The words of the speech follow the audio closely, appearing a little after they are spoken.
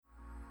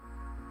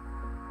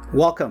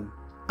Welcome.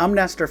 I'm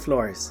Nestor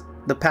Flores,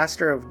 the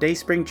pastor of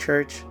Dayspring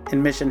Church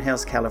in Mission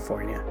Hills,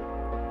 California.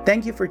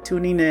 Thank you for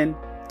tuning in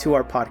to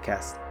our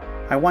podcast.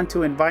 I want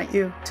to invite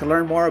you to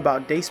learn more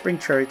about Dayspring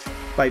Church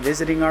by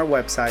visiting our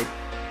website,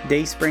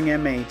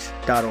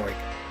 dayspringmh.org.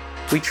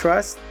 We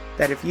trust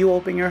that if you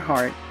open your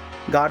heart,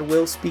 God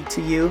will speak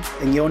to you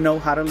and you'll know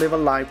how to live a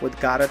life with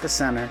God at the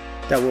center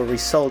that will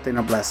result in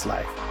a blessed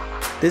life.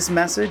 This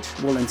message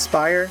will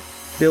inspire,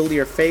 build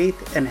your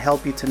faith, and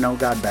help you to know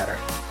God better.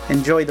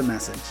 Enjoy the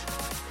message.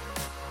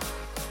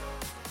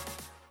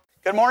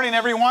 Good morning,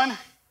 everyone.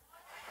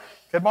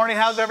 Good morning.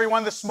 How's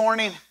everyone this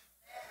morning?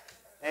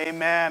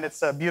 Amen.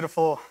 It's a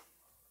beautiful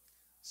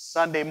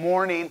Sunday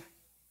morning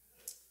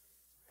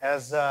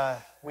as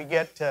we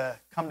get to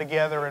come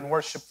together and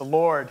worship the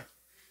Lord.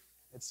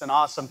 It's an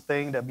awesome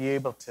thing to be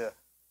able to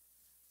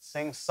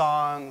sing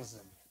songs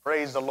and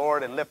praise the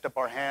Lord and lift up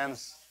our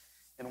hands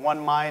in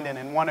one mind and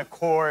in one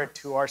accord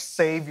to our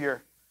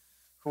Savior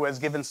who has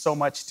given so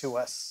much to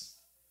us.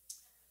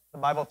 The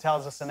Bible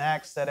tells us in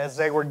Acts that as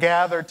they were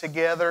gathered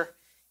together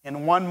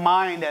in one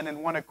mind and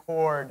in one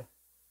accord,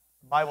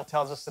 the Bible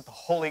tells us that the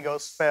Holy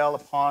Ghost fell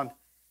upon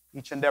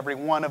each and every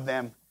one of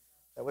them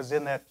that was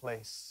in that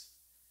place.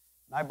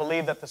 And I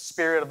believe that the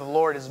Spirit of the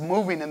Lord is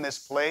moving in this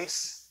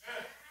place.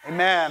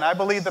 Amen. I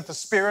believe that the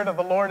Spirit of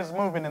the Lord is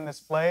moving in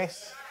this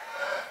place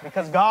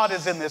because God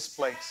is in this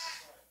place.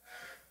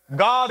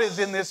 God is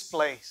in this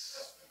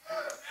place.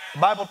 The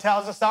Bible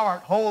tells us, thou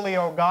art holy,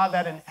 O God,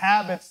 that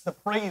inhabits the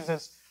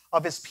praises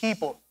of his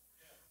people.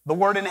 The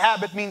word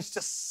inhabit means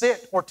to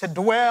sit or to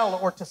dwell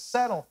or to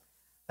settle.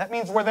 That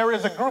means where there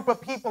is a group of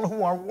people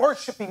who are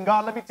worshiping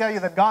God. Let me tell you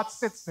that God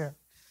sits there.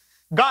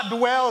 God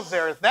dwells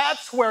there.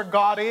 That's where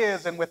God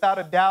is. And without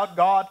a doubt,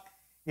 God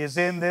is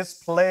in this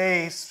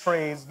place.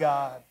 Praise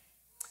God.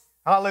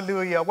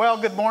 Hallelujah. Well,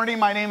 good morning.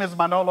 My name is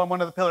Manolo. I'm one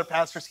of the pillar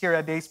pastors here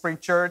at Dayspring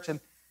Church. And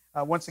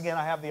once again,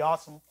 I have the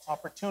awesome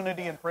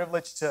opportunity and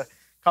privilege to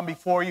come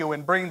before you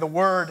and bring the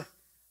word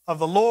of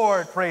the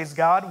Lord. Praise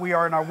God. We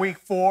are in our week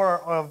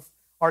 4 of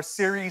our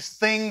series,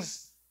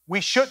 Things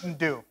We Shouldn't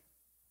Do.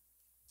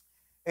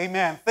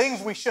 Amen.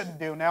 Things we shouldn't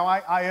do. Now,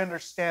 I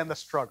understand the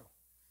struggle.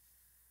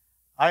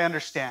 I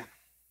understand.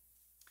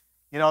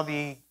 You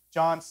know,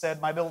 John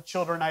said, my little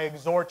children, I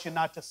exhort you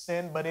not to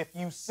sin, but if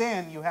you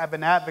sin, you have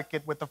an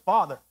advocate with the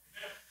Father.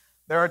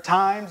 There are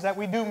times that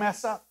we do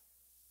mess up.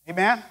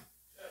 Amen?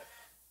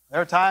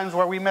 There are times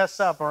where we mess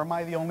up, or am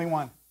I the only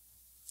one?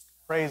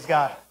 Praise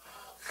God.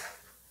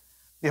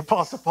 The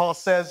Apostle Paul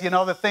says, you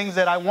know, the things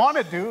that I want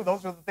to do,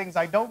 those are the things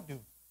I don't do.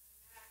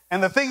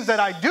 And the things that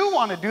I do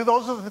want to do,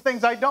 those are the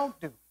things I don't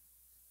do.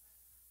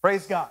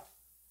 Praise God.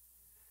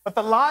 But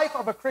the life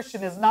of a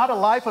Christian is not a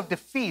life of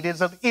defeat.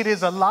 It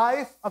is a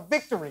life of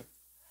victory.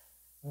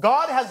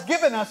 God has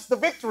given us the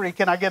victory.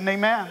 Can I get an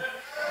amen?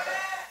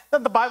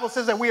 Then the Bible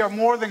says that we are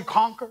more than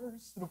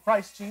conquerors through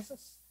Christ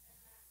Jesus.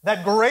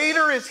 That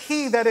greater is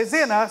he that is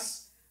in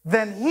us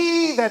than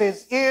he that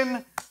is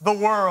in the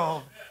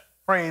world.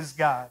 Praise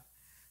God.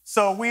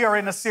 So we are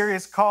in a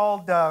series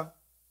called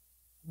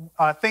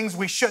Things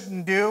We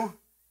Shouldn't Do.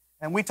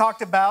 And we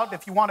talked about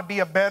if you want to be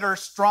a better,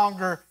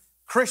 stronger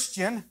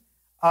Christian,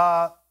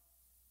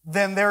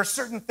 then there are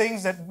certain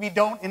things that we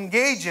don't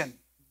engage in.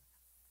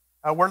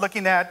 We're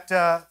looking at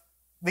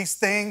these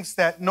things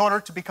that in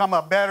order to become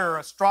a better,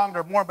 a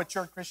stronger, more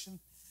mature Christian,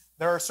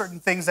 there are certain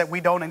things that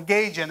we don't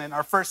engage in. In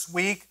our first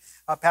week,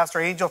 Pastor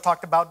Angel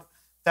talked about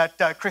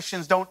that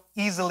Christians don't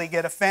easily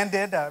get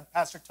offended.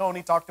 Pastor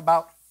Tony talked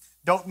about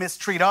don't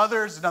mistreat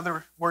others. In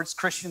other words,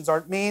 Christians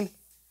aren't mean.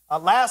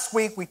 Last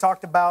week, we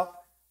talked about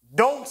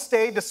don't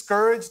stay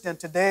discouraged. And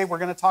today, we're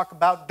going to talk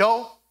about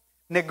don't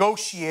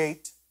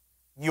negotiate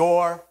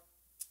your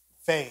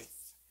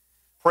faith.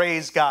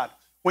 Praise God.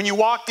 When you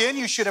walked in,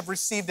 you should have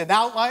received an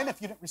outline.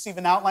 If you didn't receive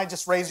an outline,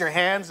 just raise your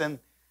hands, and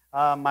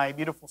my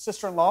beautiful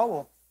sister-in-law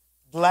will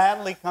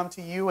gladly come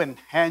to you and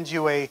hand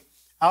you an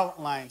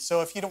outline. So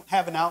if you don't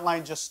have an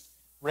outline, just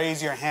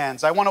raise your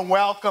hands. I want to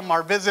welcome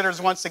our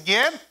visitors once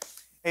again.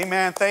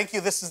 Amen. Thank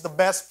you. This is the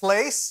best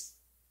place.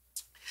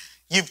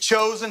 You've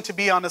chosen to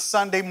be on a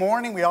Sunday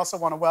morning. We also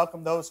want to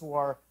welcome those who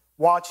are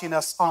watching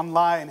us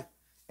online.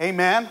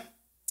 Amen.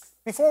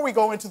 Before we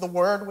go into the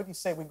word, what do you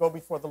say we go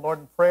before the Lord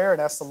in prayer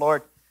and ask the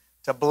Lord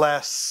to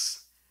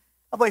bless?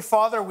 Heavenly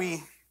Father,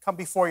 we come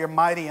before your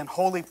mighty and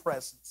holy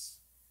presence.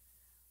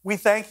 We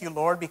thank you,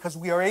 Lord, because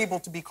we are able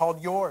to be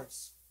called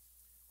yours.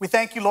 We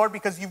thank you, Lord,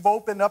 because you've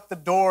opened up the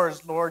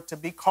doors, Lord, to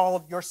be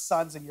called your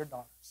sons and your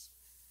daughters.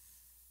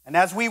 And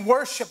as we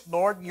worship,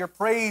 Lord, your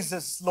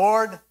praises,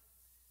 Lord,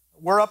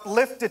 we're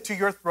uplifted to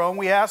your throne.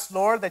 We ask,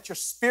 Lord, that your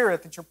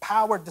spirit, that your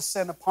power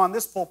descend upon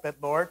this pulpit,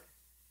 Lord,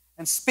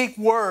 and speak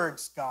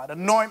words, God.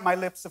 Anoint my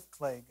lips of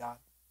clay, God.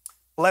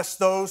 Bless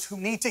those who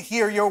need to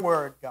hear your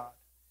word, God,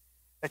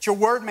 that your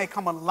word may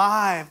come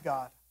alive,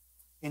 God.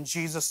 In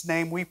Jesus'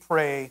 name we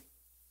pray.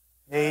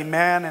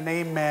 Amen and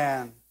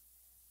amen.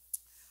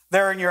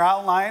 There in your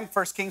outline,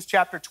 1 Kings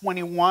chapter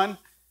 21,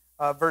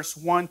 verse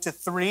 1 to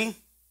 3.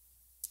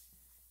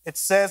 It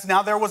says,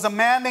 now there was a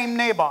man named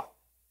Naboth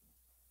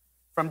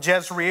from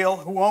Jezreel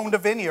who owned a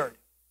vineyard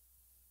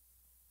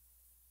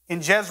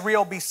in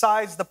Jezreel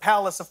besides the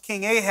palace of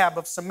King Ahab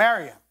of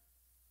Samaria.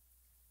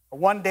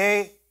 One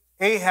day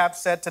Ahab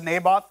said to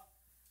Naboth,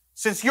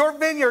 "Since your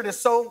vineyard is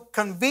so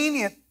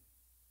convenient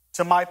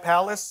to my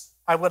palace,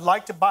 I would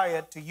like to buy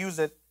it to use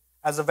it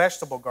as a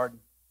vegetable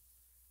garden.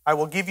 I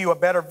will give you a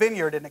better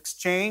vineyard in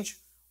exchange,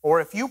 or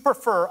if you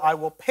prefer, I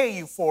will pay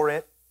you for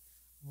it."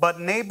 But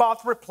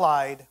Naboth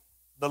replied,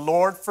 "The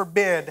Lord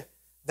forbid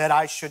that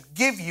I should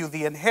give you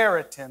the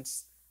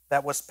inheritance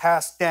that was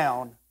passed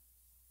down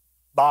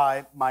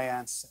by my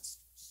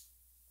ancestors."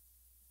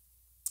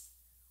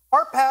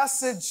 Our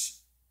passage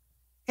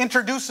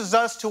introduces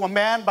us to a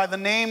man by the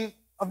name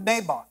of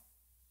Naboth,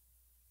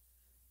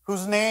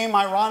 whose name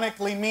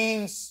ironically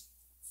means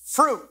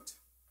fruit.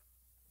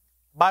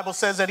 The Bible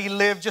says that he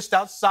lived just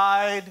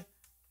outside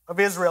of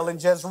Israel in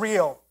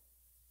Jezreel.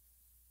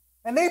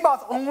 And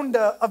Naboth owned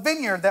a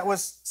vineyard that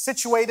was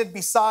situated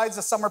beside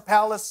the summer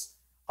palace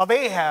of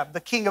Ahab,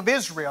 the king of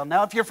Israel.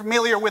 Now, if you're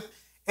familiar with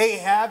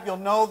Ahab, you'll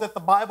know that the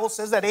Bible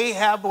says that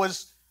Ahab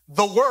was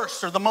the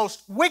worst or the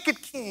most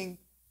wicked king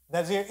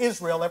that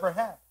Israel ever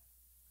had.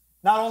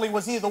 Not only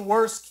was he the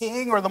worst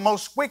king or the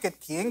most wicked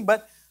king,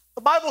 but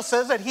the Bible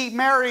says that he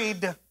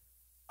married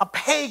a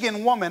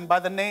pagan woman by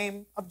the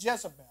name of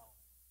Jezebel.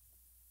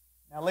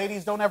 Now,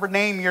 ladies, don't ever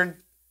name your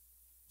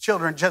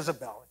children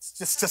Jezebel. It's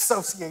just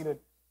associated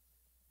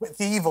with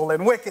evil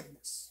and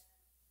wickedness.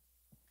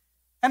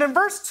 And in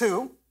verse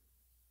 2,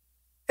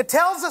 it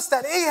tells us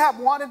that Ahab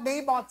wanted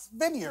Naboth's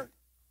vineyard,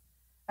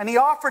 and he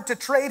offered to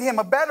trade him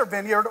a better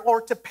vineyard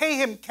or to pay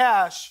him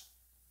cash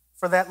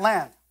for that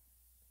land.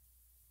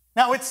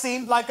 Now, it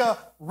seemed like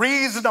a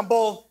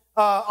reasonable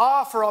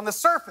offer on the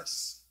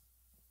surface.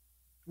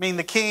 I mean,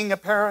 the king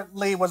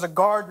apparently was a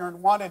gardener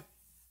and wanted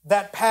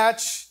that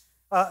patch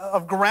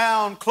of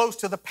ground close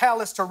to the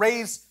palace to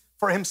raise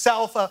for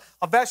himself a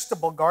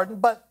vegetable garden.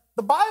 But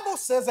the Bible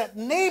says that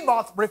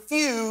Naboth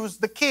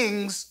refused the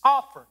king's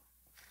offer.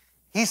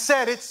 He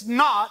said, "It's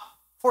not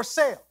for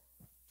sale."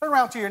 Turn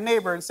around to your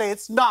neighbor and say,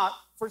 "It's not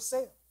for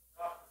sale."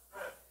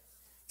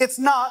 It's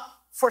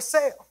not for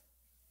sale.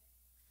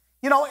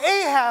 You know,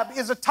 Ahab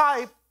is a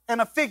type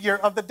and a figure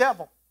of the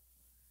devil.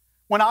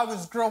 When I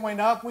was growing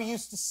up, we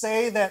used to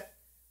say that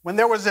when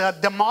there was a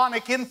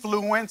demonic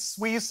influence,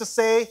 we used to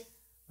say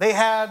they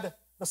had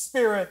the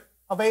spirit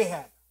of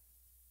Ahab.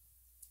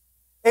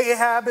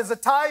 Ahab is a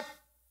type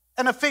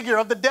and a figure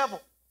of the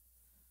devil,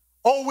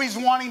 always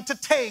wanting to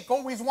take,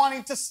 always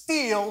wanting to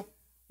steal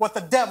what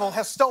the devil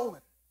has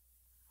stolen,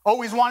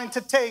 always wanting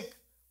to take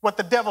what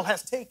the devil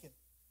has taken.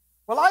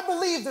 Well, I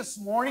believe this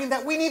morning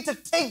that we need to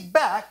take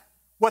back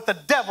what the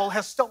devil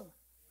has stolen.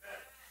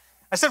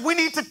 I said we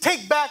need to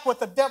take back what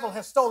the devil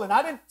has stolen.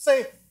 I didn't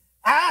say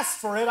ask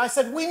for it. I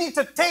said we need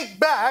to take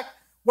back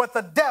what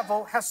the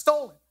devil has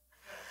stolen.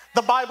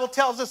 The Bible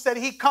tells us that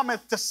he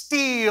cometh to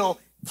steal,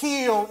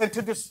 kill, and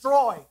to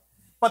destroy.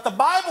 But the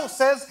Bible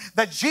says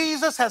that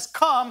Jesus has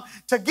come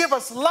to give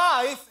us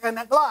life and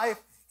life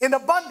in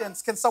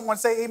abundance. Can someone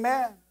say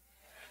amen?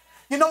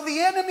 You know,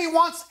 the enemy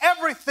wants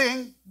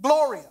everything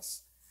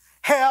glorious.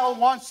 Hell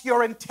wants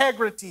your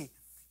integrity,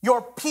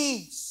 your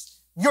peace,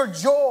 your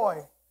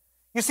joy.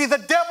 You see, the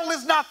devil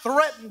is not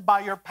threatened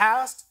by your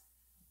past,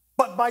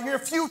 but by your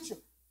future.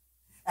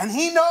 And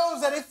he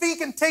knows that if he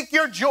can take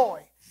your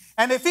joy,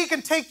 and if he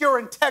can take your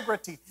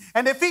integrity,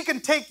 and if he can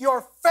take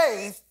your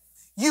faith,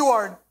 you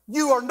are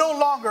no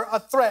longer a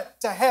threat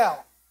to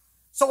hell.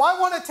 So I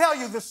want to tell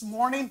you this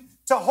morning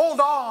to hold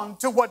on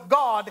to what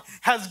God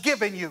has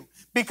given you,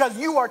 because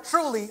you are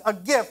truly a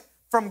gift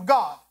from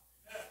God.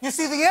 You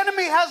see, the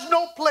enemy has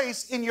no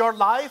place in your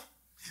life.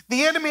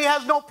 The enemy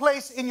has no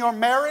place in your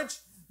marriage.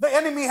 The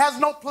enemy has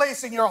no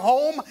place in your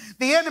home.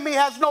 The enemy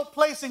has no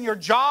place in your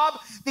job.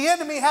 The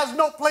enemy has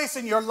no place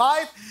in your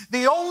life.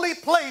 The only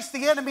place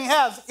the enemy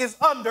has is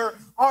under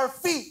our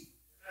feet.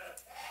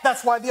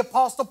 That's why the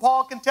Apostle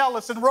Paul can tell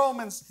us in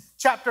Romans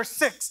chapter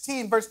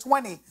 16, verse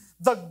 20,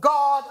 the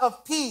God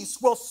of peace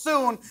will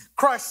soon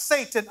crush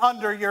Satan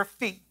under your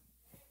feet.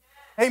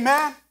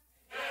 Amen?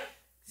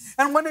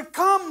 And when it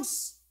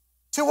comes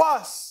to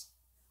us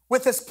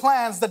with his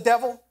plans, the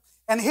devil,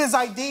 and his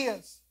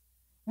ideas,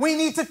 we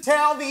need to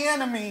tell the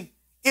enemy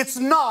it's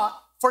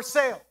not for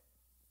sale.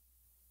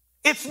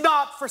 It's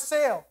not for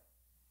sale.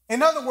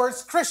 In other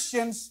words,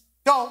 Christians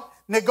don't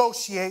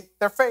negotiate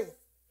their faith.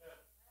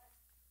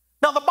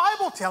 Now, the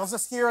Bible tells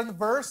us here in the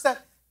verse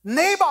that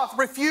Naboth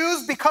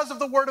refused because of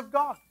the word of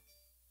God.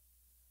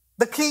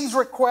 The king's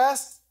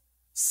request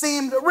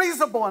seemed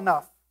reasonable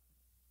enough.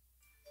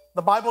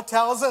 The Bible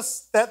tells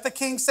us that the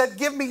king said,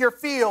 "Give me your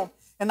field,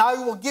 and I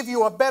will give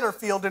you a better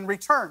field in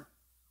return,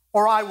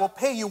 or I will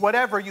pay you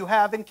whatever you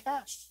have in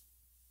cash."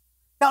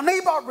 Now,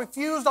 Naboth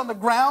refused on the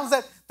grounds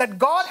that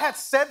God had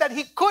said that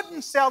he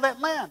couldn't sell that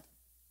land.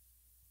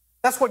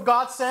 That's what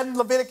God said in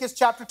Leviticus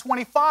chapter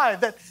 25,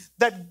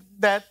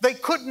 that they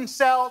couldn't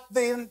sell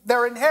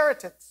their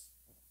inheritance.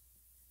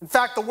 In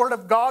fact, the word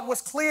of God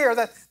was clear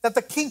that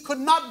the king could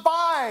not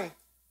buy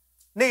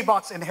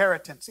Naboth's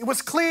inheritance. It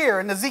was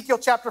clear in Ezekiel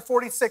chapter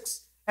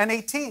 46 and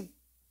 18.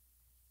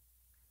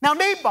 Now,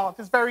 Naboth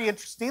is very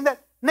interesting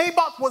that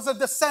Naboth was a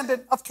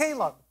descendant of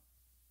Caleb.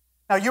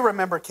 Now, you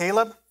remember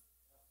Caleb.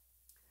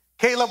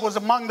 Caleb was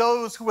among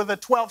those who were the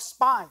 12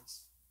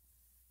 spies.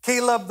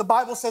 Caleb, the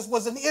Bible says,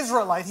 was an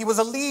Israelite. He was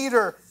a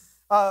leader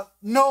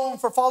known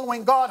for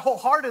following God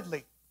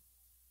wholeheartedly.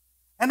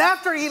 And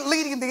after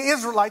leading the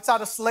Israelites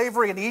out of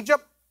slavery in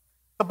Egypt,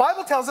 the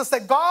Bible tells us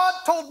that God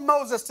told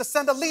Moses to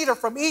send a leader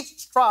from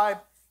each tribe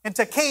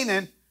into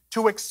Canaan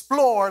to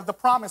explore the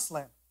promised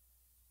land.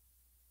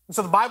 And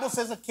so the Bible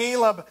says that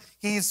Caleb,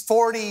 he's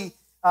 40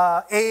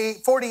 at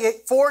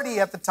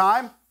the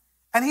time,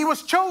 and he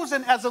was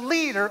chosen as a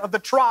leader of the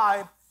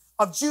tribe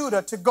of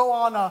Judah to go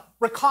on a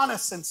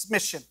reconnaissance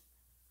mission.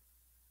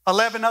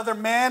 11 other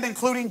men,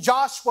 including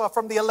Joshua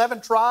from the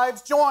 11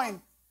 tribes,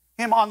 joined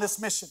him on this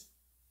mission.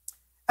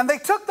 And they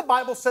took, the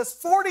Bible says,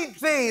 40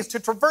 days to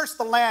traverse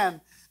the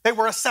land. They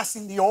were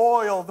assessing the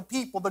oil, the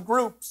people, the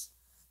groups,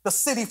 the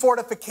city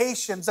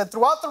fortifications, and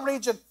throughout the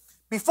region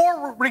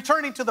before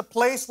returning to the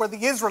place where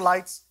the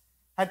Israelites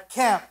had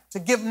camped to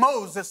give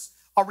Moses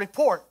a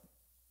report.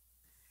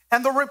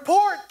 And the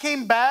report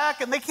came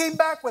back, and they came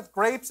back with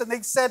grapes, and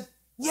they said,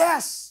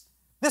 yes,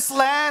 this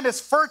land is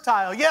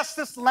fertile. Yes,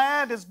 this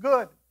land is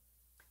good.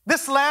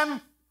 This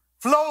land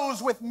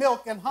flows with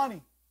milk and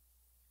honey.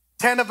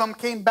 10 of them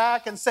came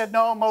back and said,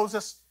 no,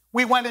 Moses,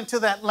 we went into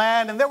that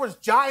land, and there was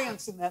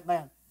giants in that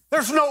land.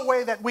 There's no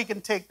way that we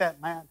can take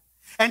that land.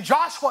 And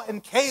Joshua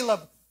and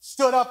Caleb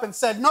stood up and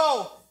said,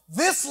 no,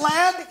 this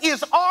land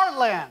is our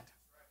land.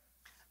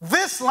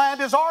 This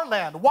land is our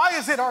land. Why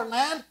is it our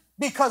land?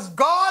 Because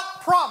God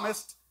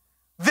promised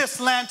this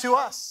land to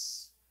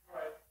us.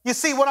 You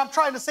see, what I'm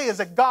trying to say is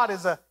that God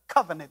is a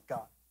covenant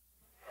God.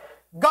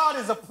 God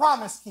is a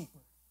promise keeper.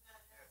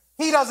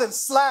 He doesn't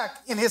slack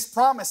in his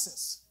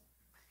promises.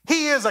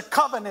 He is a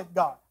covenant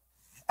God.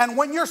 And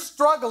when you're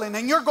struggling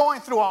and you're going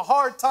through a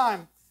hard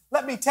time,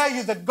 let me tell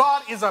you that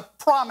God is a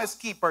promise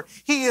keeper.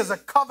 He is a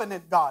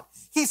covenant God.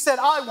 He said,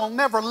 I will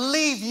never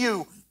leave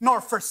you nor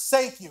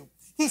forsake you.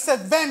 He said,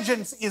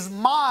 vengeance is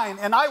mine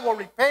and I will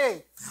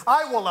repay.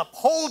 I will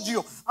uphold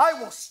you. I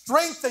will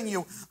strengthen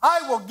you.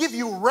 I will give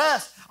you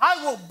rest.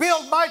 I will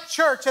build my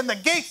church and the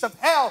gates of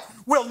hell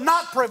will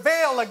not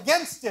prevail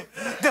against it.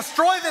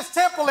 Destroy this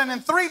temple and in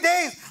 3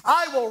 days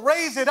I will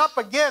raise it up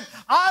again.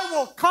 I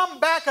will come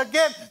back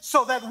again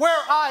so that where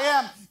I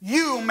am,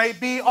 you may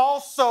be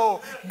also.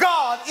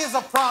 God is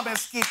a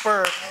promise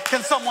keeper.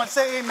 Can someone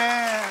say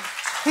amen?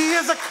 He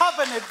is a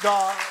covenant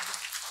God.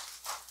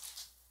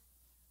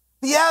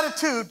 The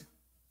attitude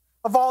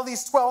of all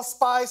these 12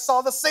 spies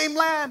saw the same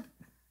land.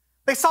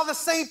 They saw the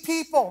same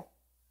people.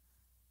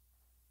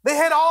 They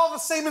had all the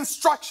same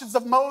instructions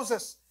of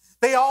Moses.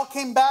 They all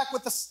came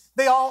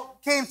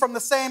from the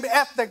same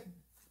ethnic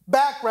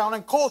background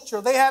and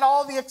culture. They had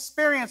all the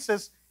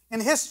experiences in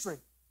history.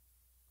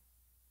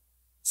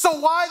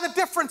 So why the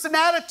difference in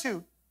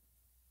attitude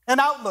and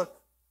outlook?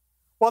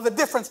 Well, the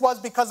difference was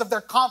because of their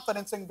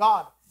confidence in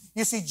God.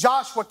 You see,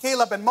 Joshua,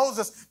 Caleb, and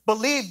Moses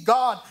believed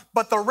God,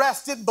 but the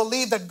rest didn't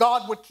believe that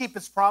God would keep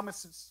his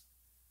promises.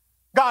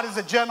 God is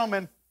a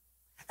gentleman,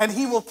 and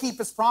he will keep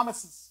his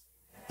promises.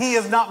 He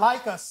is not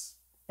like us.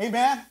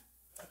 Amen?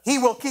 He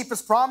will keep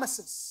his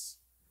promises.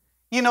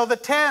 You know, the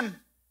 10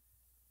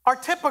 are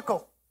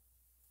typical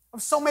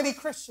of so many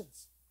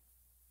Christians.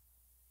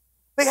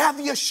 They have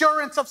the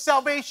assurance of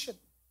salvation.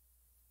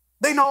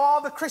 They know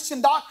all the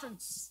Christian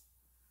doctrines.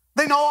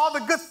 They know all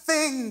the good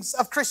things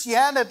of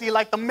Christianity,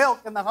 like the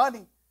milk and the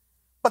honey.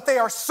 But they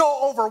are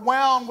so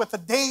overwhelmed with the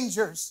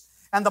dangers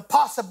and the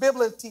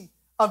possibility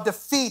of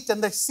defeat,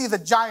 and they see the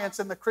giants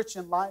in the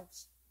Christian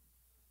lives.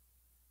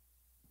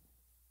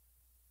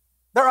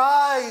 Their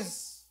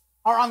eyes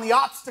are on the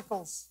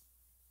obstacles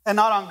and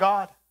not on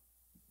God.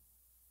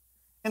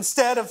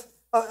 Instead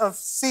of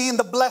seeing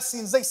the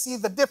blessings, they see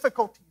the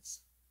difficulties.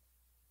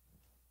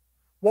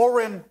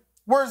 Warren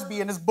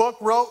Wiersbe in his book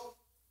wrote,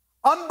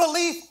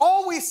 unbelief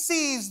always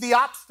sees the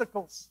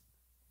obstacles.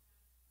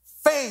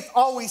 Faith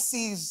always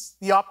sees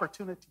the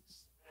opportunities.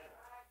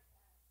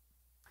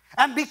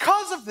 And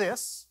because of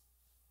this,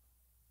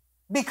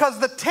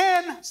 because the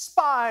 10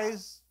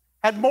 spies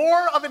had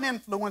more of an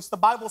influence, the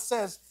Bible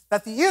says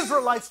that the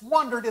Israelites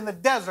wandered in the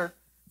desert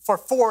for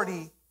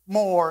 40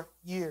 more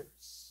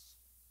years.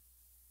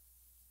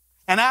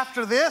 And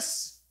after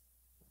this,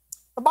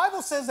 the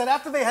Bible says that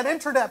after they had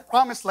entered that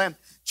promised land,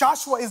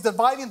 Joshua is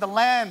dividing the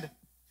land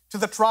to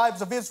the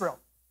tribes of Israel.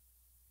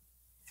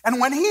 And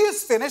when he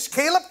is finished,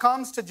 Caleb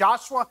comes to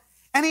Joshua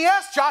and he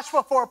asks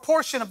Joshua for a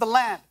portion of the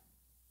land.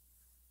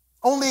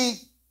 Only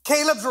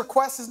Caleb's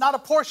request is not a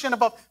portion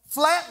of a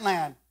flat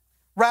land.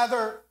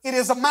 Rather, it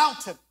is a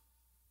mountain.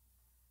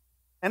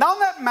 And on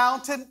that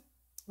mountain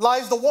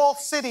lies the walled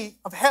city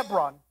of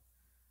Hebron.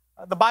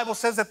 The Bible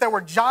says that there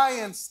were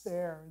giants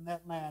there in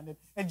that land.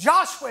 And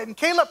Joshua, and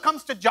Caleb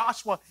comes to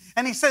Joshua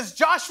and he says,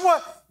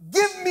 Joshua,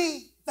 give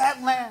me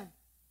that land.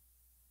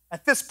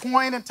 At this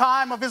point in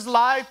time of his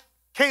life,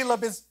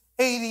 Caleb is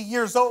 80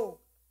 years old.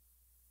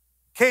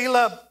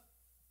 Caleb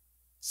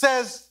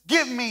says,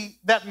 give me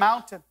that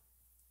mountain.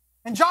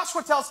 And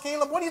Joshua tells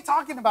Caleb, what are you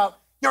talking about?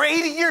 You're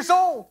 80 years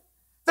old.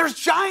 There's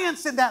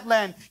giants in that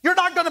land. You're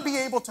not going to be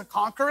able to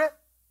conquer it.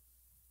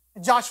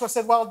 And Joshua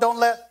said, well, don't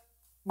let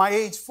my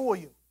age fool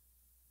you.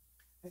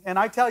 And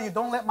I tell you,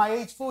 don't let my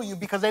age fool you,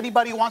 because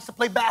anybody who wants to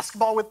play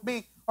basketball with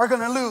me are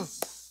going to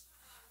lose.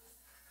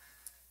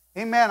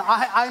 Amen.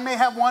 I may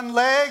have one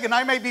leg and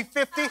I may be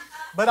 50,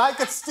 but I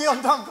could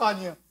still dunk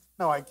on you.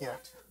 No, I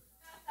can't.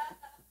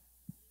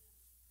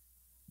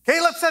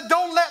 Caleb said,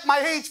 don't let my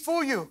age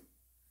fool you.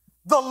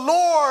 The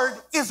Lord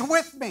is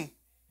with me.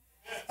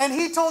 And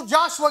he told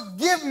Joshua,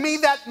 give me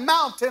that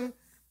mountain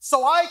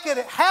so I could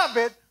have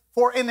it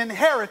for an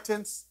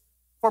inheritance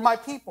for my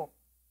people.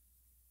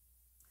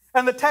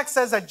 And the text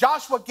says that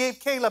Joshua gave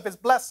Caleb his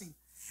blessing.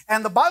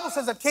 And the Bible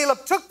says that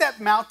Caleb took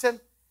that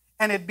mountain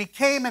and it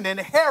became an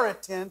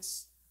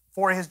inheritance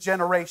for his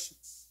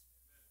generations.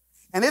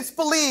 And it's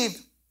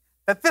believed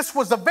that this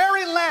was the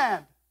very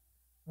land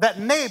that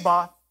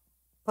Naboth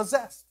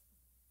possessed.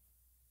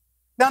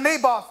 Now,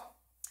 Naboth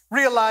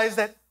realized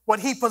that what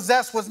he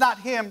possessed was not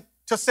him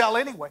to sell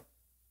anyway.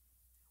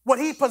 What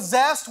he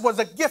possessed was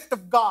a gift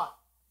of God,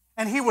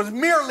 and he was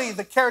merely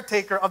the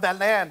caretaker of that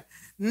land.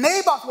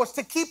 Naboth was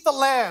to keep the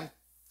land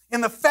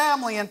in the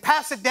family and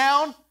pass it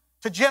down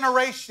to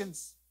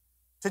generations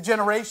to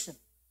generation.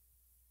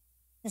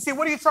 You see,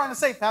 what are you trying to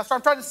say, Pastor?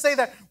 I'm trying to say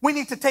that we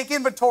need to take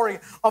inventory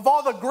of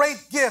all the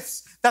great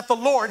gifts that the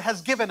Lord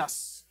has given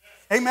us.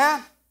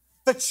 Amen?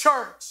 The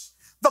church,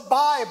 the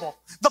Bible,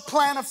 the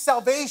plan of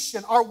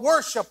salvation, our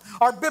worship,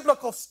 our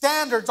biblical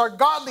standards, our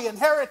godly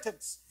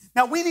inheritance.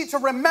 Now, we need to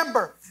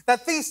remember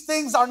that these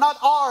things are not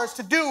ours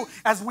to do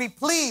as we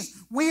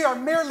please. We are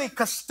merely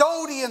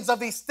custodians of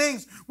these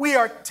things. We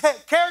are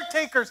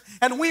caretakers,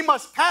 and we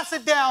must pass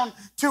it down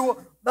to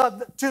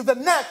the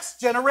next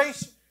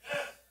generation.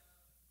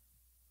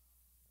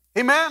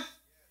 Amen?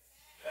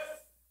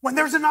 When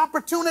there's an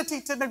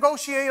opportunity to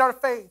negotiate our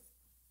faith,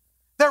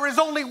 there is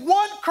only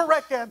one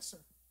correct answer,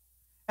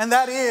 and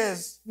that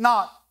is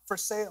not for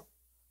sale.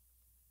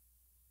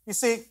 You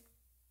see,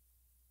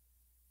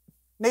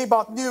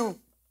 Naboth knew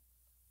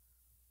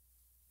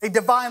a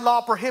divine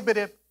law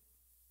prohibited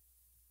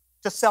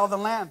to sell the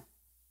land.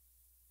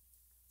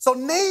 So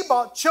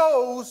Naboth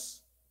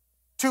chose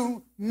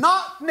to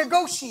not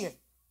negotiate.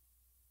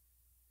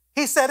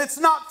 He said, it's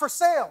not for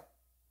sale.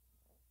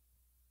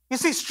 You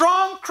see,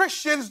 strong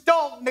Christians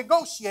don't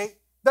negotiate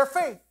their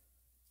faith.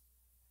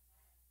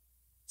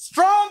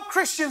 Strong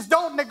Christians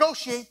don't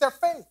negotiate their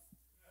faith.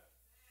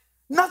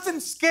 Nothing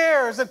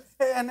scares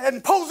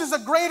and poses a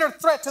greater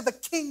threat to the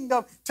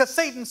kingdom, to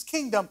Satan's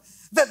kingdom,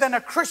 than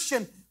a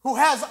Christian who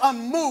has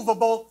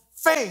unmovable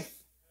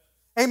faith.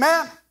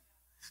 Amen?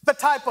 The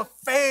type of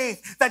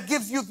faith that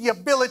gives you the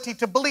ability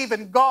to believe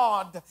in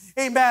God,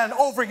 amen,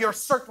 over your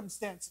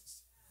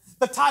circumstances.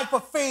 The type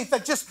of faith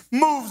that just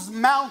moves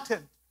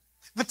mountains.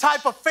 The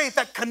type of faith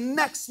that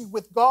connects you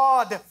with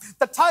God.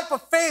 The type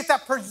of faith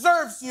that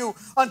preserves you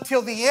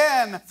until the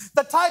end.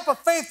 The type of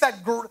faith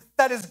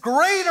that is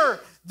greater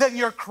than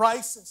your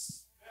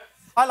crisis.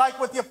 I like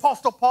what the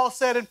Apostle Paul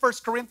said in 1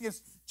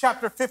 Corinthians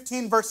chapter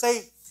 15, verse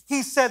 8.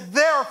 He said,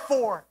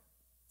 therefore,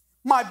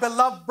 my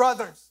beloved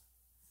brothers,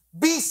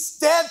 be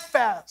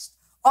steadfast,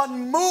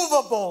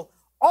 unmovable,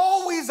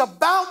 always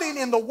abounding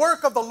in the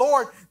work of the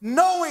Lord,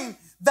 knowing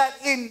that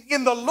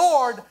in the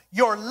Lord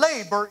your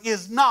labor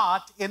is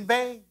not in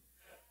vain.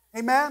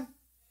 Amen?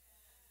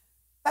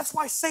 That's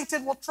why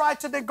Satan will try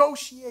to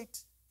negotiate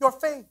your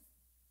faith.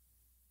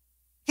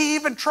 He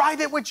even tried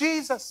it with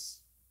Jesus.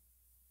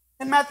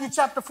 In Matthew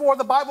chapter 4,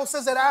 the Bible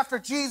says that after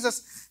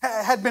Jesus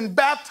had been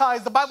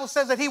baptized, the Bible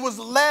says that he was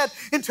led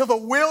into the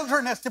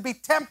wilderness to be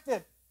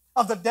tempted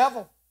of the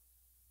devil.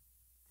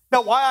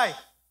 Now, why?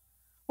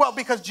 Well,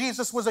 because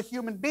Jesus was a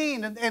human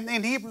being,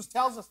 and Hebrews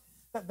tells us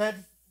that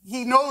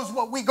he knows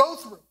what we go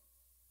through.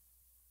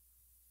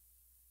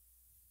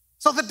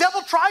 So the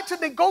devil tried to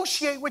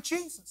negotiate with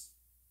Jesus.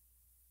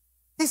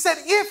 He said,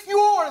 if you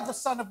are the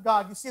Son of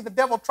God, you see, the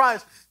devil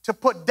tries to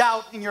put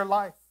doubt in your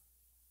life.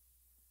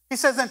 He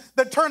says,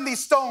 then turn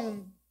these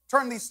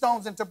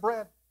stones into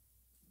bread.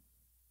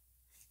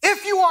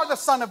 If you are the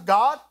Son of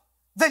God,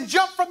 then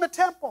jump from the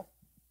temple.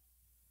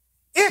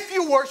 If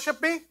you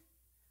worship me,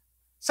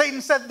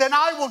 Satan said, then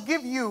I will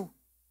give you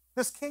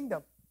this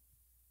kingdom.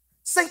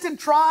 Satan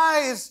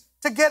tries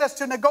to get us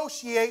to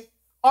negotiate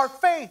our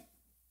faith.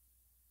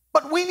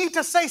 But we need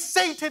to say,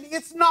 Satan,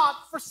 it's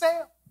not for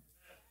sale.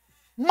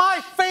 My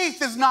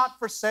faith is not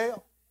for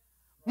sale.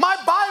 My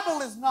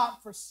Bible is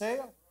not for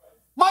sale.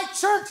 My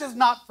church is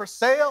not for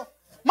sale.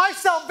 My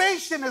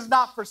salvation is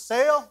not for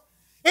sale.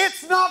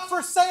 It's not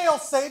for sale,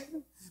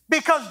 Satan,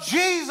 because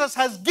Jesus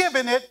has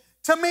given it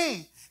to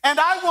me. And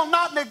I will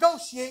not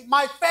negotiate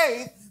my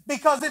faith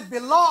because it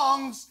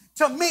belongs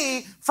to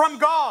me from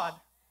God.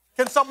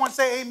 Can someone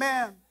say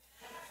amen?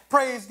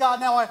 Praise God.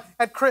 Now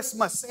at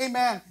Christmas,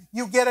 amen,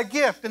 you get a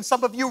gift, and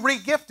some of you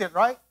re-gift it,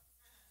 right?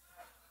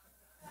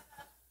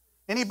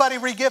 Anybody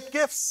re-gift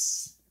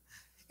gifts?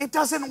 It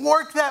doesn't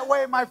work that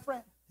way, my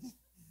friend.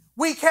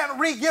 We can't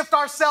re-gift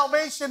our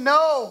salvation.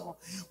 No.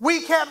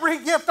 We can't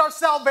re-gift our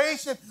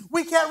salvation.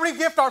 We can't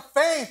re-gift our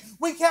faith.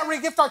 We can't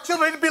re-gift our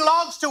children. It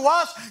belongs to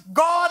us.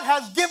 God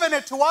has given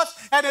it to us,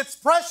 and it's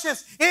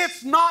precious.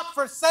 It's not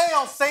for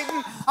sale,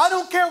 Satan. I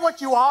don't care what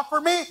you offer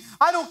me.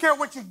 I don't care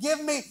what you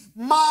give me.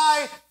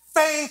 My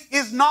faith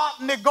is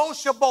not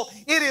negotiable.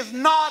 It is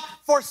not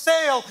for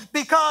sale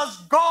because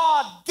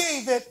God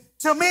gave it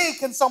to me.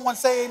 Can someone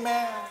say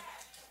amen?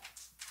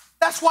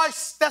 That's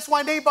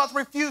why Naboth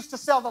refused to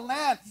sell the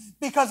land,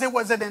 because it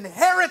was an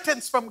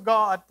inheritance from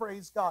God.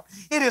 Praise God.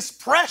 It is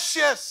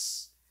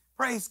precious.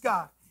 Praise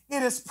God.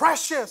 It is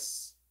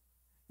precious.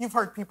 You've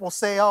heard people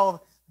say,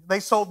 oh, they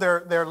sold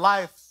their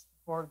lives,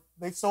 or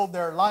they sold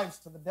their lives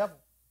to the devil.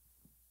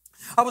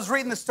 I was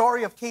reading the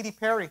story of Katy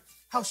Perry,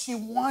 how she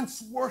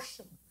once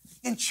worshiped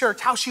in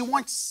church, how she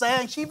once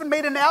sang. She even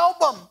made an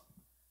album.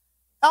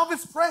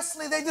 Elvis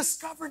Presley, they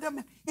discovered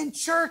him in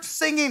church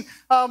singing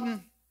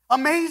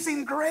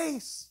Amazing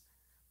Grace.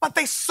 But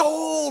they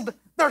sold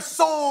their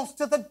souls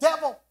to the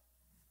devil.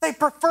 They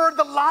preferred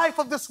the life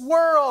of this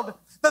world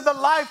than the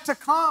life to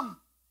come.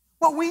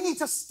 Well, we need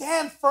to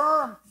stand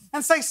firm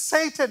and say,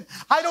 Satan,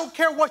 I don't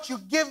care what you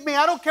give me.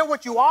 I don't care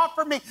what you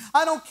offer me.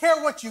 I don't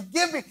care what you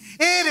give me.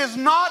 It is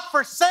not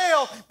for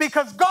sale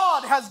because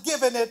God has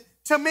given it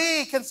to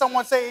me. Can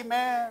someone say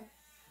amen?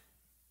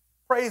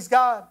 Praise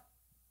God.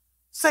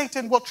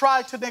 Satan will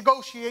try to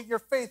negotiate your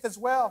faith as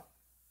well.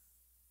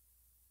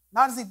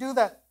 How does he do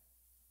that?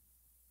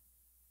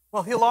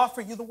 Well, he'll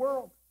offer you the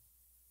world.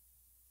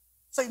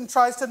 Satan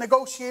tries to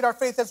negotiate our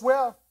faith as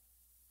well.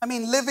 I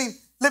mean,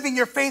 living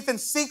your faith in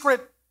secret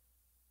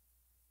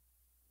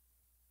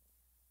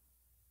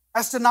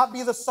as to not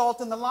be the salt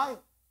and the light.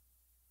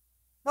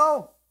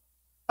 No.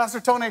 Pastor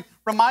Tony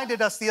reminded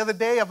us the other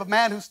day of a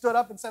man who stood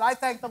up and said, I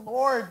thank the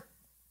Lord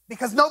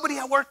because nobody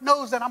at work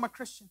knows that I'm a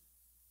Christian.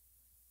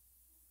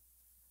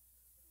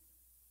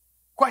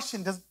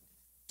 Question,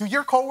 do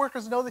your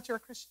coworkers know that you're a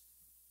Christian?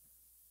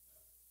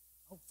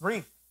 Oh,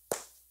 3. The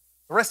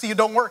rest of you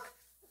don't work.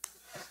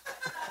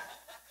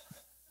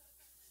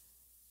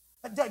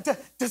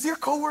 Does your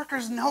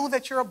coworkers know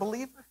that you're a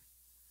believer?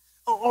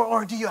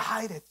 Or do you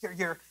hide it?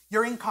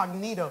 You're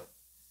incognito.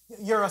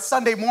 You're a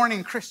Sunday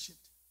morning Christian.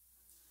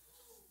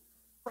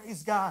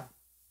 Praise God.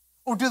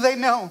 Or do they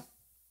know,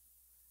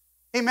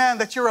 amen,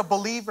 that you're a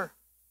believer?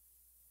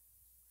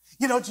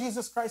 You know,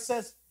 Jesus Christ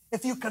says,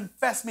 if you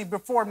confess me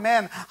before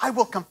men, I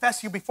will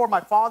confess you before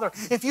my Father.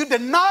 If you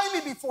deny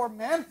me before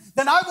men,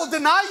 then I will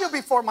deny you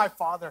before my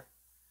Father.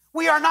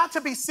 We are not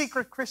to be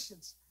secret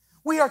Christians.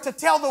 We are to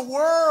tell the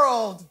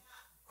world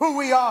who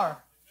we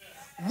are,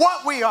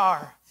 what we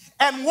are,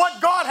 and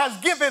what God has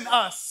given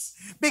us,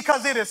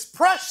 because it is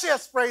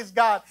precious, praise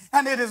God,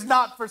 and it is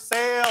not for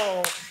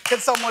sale. Can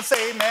someone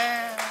say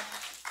amen?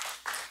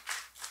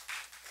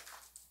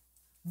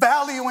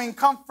 Valuing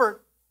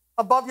comfort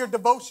above your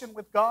devotion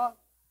with God,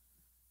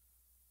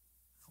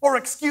 or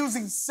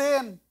excusing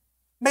sin,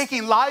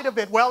 making light of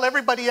it. Well,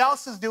 everybody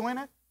else is doing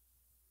it.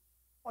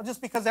 Well,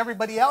 just because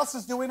everybody else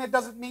is doing it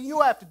doesn't mean you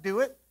have to do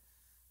it.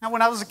 Now,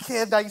 when I was a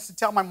kid, I used to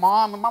tell my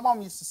mom, and my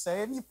mom used to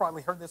say, and you've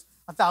probably heard this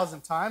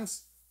 1,000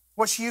 times,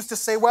 what she used to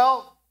say,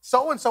 well,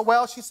 so-and-so,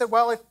 well, she said,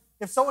 well,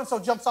 if so-and-so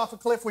jumps off a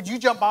cliff, would you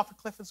jump off a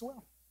cliff as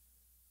well?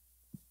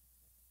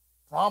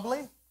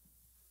 Probably.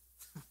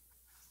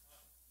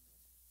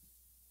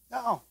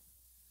 No.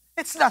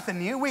 It's nothing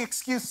new. We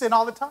excuse sin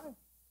all the time.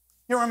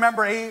 You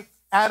remember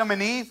Adam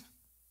and Eve?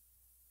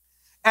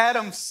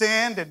 Adam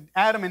sinned, and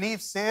Adam and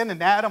Eve sinned,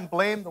 and Adam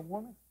blamed the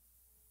woman.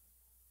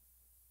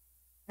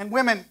 And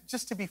women,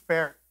 just to be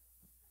fair,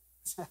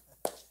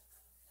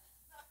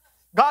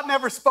 God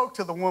never spoke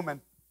to the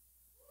woman.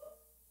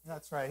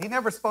 That's right. He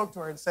never spoke to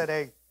her and said,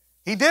 hey,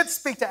 he did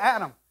speak to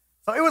Adam.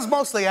 So it was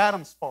mostly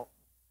Adam's fault.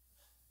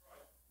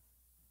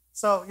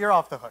 So you're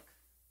off the hook.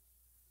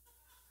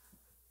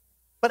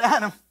 But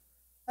Adam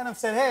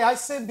said, hey, I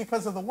sinned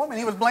because of the woman.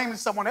 He was blaming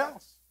someone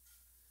else.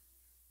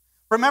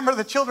 Remember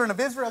the children of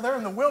Israel, they're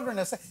in the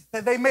wilderness.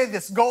 They made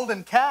this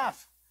golden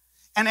calf.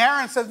 And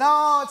Aaron said,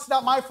 no, it's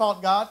not my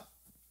fault, God.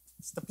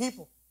 It's the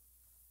people.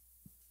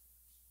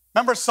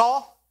 Remember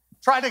Saul?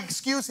 Tried to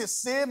excuse his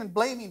sin and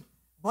blaming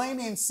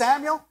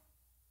Samuel.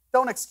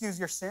 Don't excuse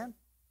your sin.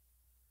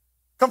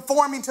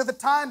 Conforming to the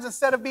times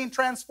instead of being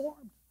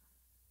transformed.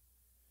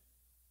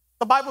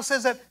 The Bible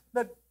says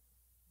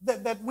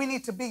that we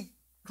need to be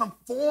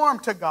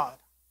conformed to God.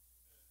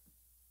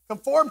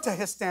 Conformed to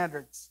his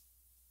standards.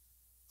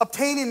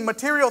 Obtaining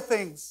material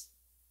things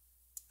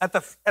at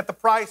the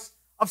price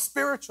of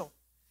spiritual.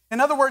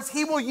 In other words,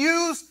 he will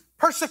use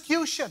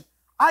persecution,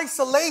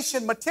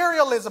 isolation,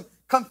 materialism,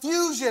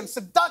 confusion,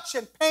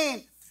 seduction,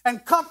 pain,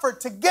 and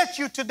comfort to get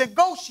you to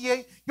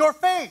negotiate your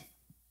faith.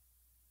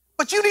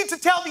 But you need to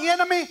tell the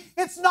enemy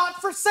it's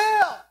not for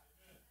sale.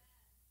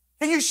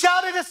 Can you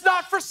shout it? It's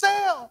not for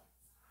sale.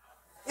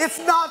 It's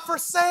not for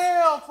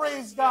sale,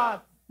 praise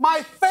God.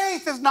 My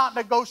faith is not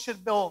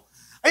negotiable.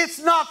 It's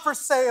not for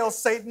sale,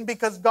 Satan,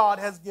 because God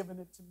has given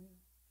it to me.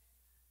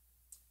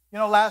 You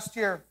know, last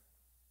year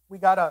we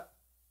got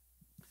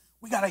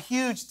a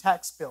huge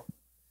tax bill.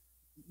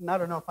 And I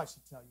don't know if I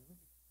should tell you.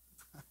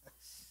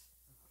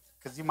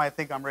 Because you might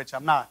think I'm rich.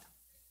 I'm not.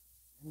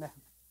 Amen.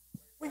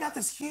 We got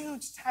this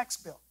huge tax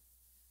bill.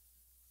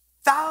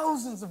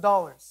 Thousands of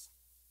dollars.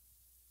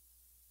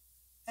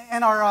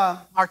 And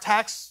our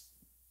tax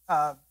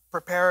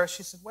preparer,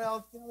 she said,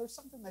 well, there's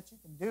something that you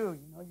can do.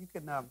 You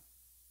can,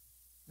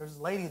 there's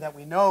a lady that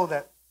we know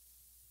that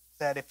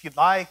if you'd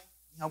like,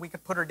 we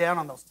could put her down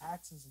on those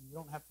taxes and you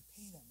don't have to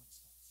pay that much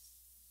tax.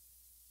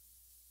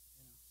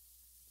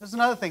 There's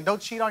another thing.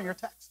 Don't cheat on your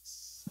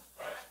taxes.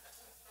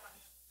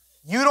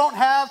 You don't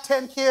have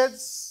 10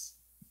 kids.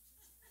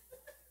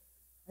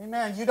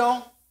 Amen. You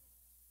don't.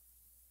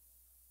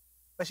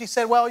 But she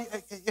said, well,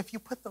 if you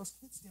put those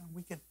kids down,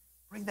 we could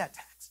bring that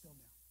tax bill down.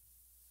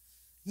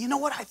 You know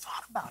what? I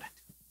thought about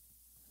it.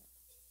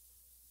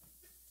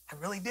 I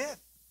really did.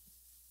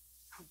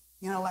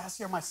 Last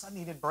year my son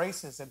needed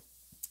braces,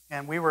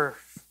 and we were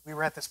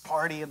at this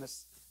party, and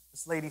this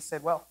lady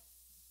said, well,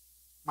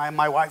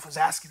 my wife was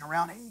asking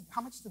around, hey,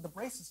 how much did the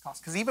braces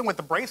cost? Because even with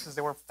the braces,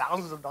 they were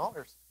thousands of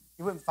dollars,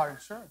 even with our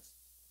insurance.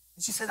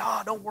 And she said,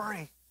 oh, don't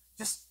worry.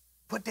 Just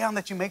put down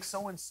that you make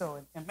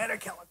so-and-so, and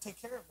Medicare will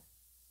take care of it.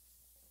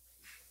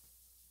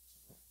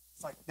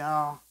 It's like,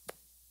 no.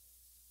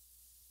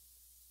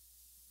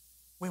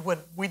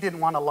 We didn't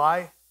want to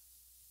lie.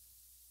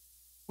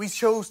 We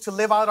chose to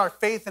live out our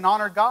faith and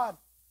honor God,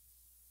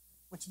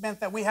 which meant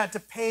that we had to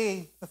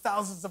pay the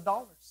thousands of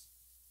dollars.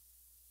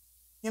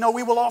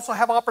 We will also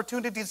have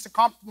opportunities to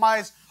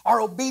compromise our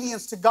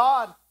obedience to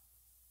God,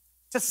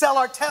 to sell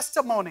our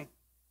testimony.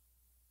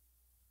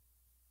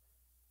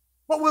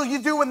 What will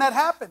you do when that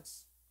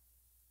happens?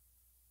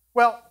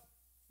 Well,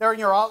 there in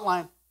your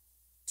outline,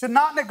 to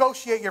not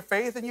negotiate your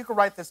faith, and you can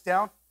write this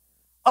down,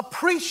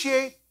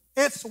 appreciate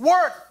its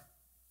worth.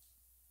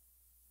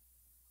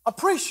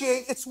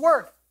 Appreciate its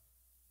worth.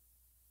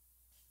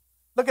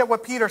 Look at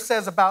what Peter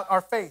says about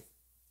our faith.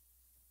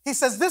 He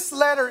says, this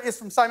letter is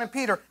from Simon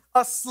Peter,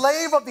 a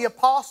slave of the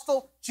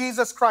apostle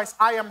Jesus Christ.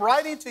 I am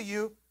writing to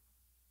you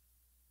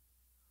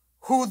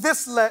who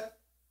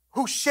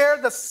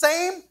share the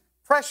same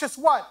precious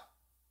what?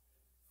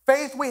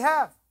 Faith we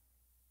have.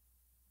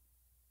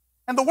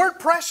 And the word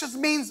precious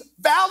means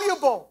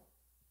valuable.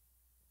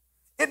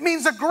 It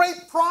means a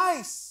great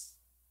price.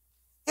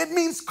 It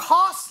means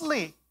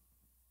costly.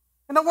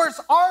 In other words,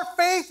 our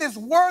faith is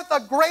worth a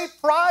great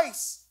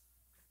price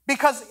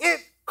because it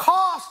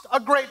cost a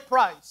great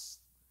price.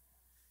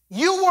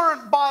 You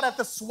weren't bought at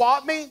the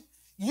swap meet.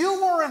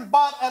 You weren't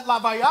bought at La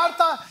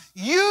Vallarta.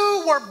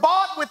 You were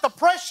bought with the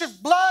precious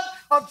blood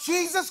of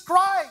Jesus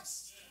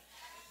Christ.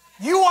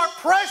 You are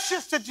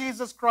precious to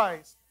Jesus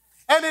Christ.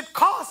 And it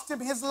cost him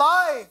his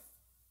life.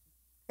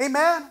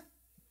 Amen.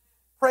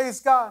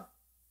 Praise God.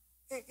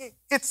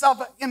 It's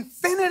of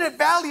infinite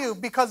value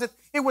because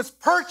it was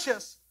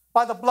purchased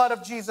by the blood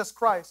of Jesus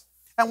Christ.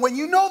 And when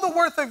you know the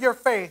worth of your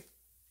faith,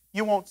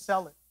 you won't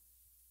sell it.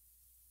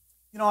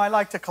 I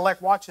like to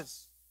collect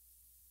watches.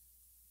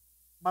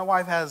 My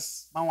wife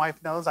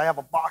knows I have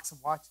a box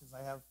of watches.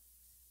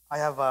 I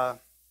have a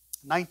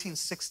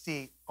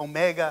 1960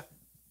 Omega.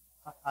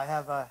 I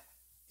have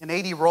an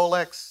 80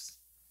 Rolex.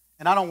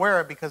 And I don't wear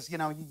it because, you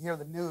hear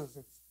the news.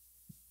 It's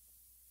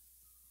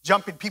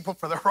jumping people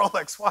for their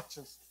Rolex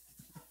watches.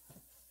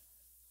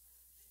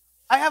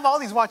 I have all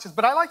these watches,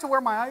 but I like to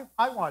wear my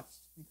iWatch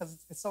because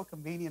it's so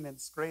convenient and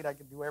it's great. I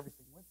can do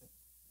everything with it.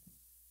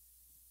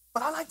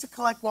 But I like to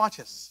collect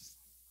watches.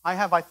 I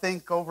have, I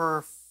think,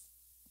 over,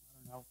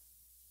 I don't know,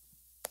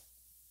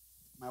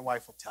 my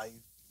wife will tell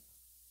you,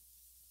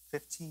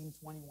 15,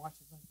 20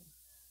 watches, I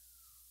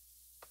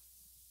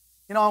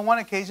think. On one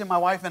occasion, my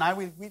wife and I,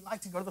 we like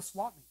to go to the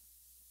swap meet.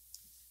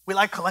 We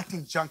like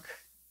collecting junk.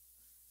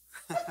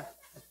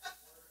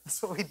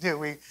 That's what we do.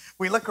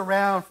 We look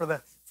around for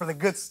the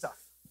good stuff.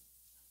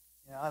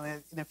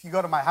 And if you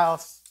go to my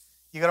house,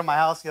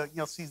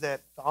 you'll see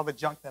that all the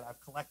junk that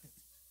I've collected.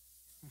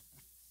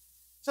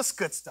 Just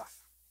good stuff.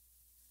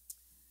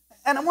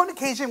 And on one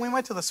occasion, we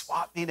went to the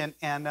swap meet,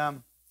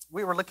 and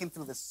we were looking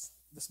through this.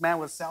 This man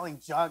was selling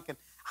junk, and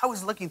I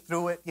was looking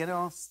through it,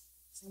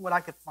 seeing what I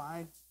could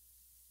find.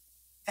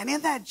 And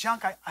in that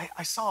junk,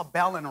 I saw a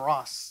Bell &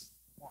 Ross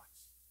watch.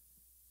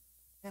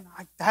 And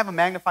I have a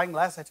magnifying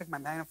glass. I took my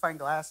magnifying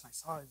glass, and I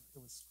saw it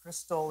was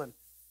crystal, and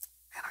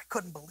I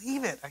couldn't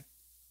believe it.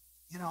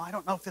 I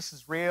don't know if this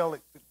is real.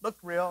 It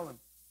looked real. And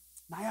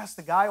I asked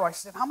the guy, I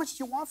said, how much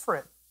do you want for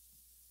it?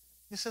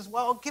 He says,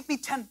 well, give me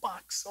 $10.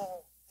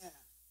 Oh, yeah.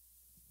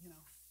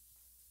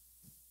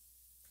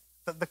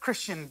 The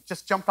Christian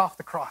just jumped off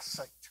the cross.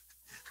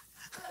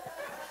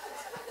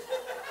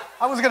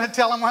 I was going to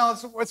tell him, well,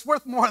 it's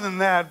worth more than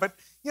that. But,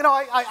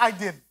 I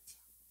didn't.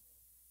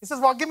 He says,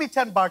 well, give me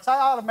 $10. I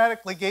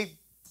automatically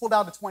pulled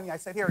out a 20. I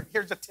said,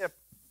 here's a tip.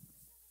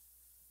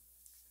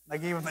 And I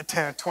gave him the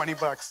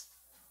 $20.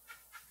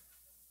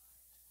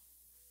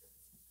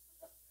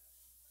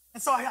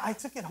 And so I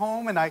took it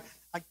home, and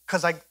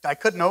because I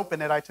couldn't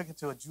open it, I took it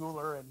to a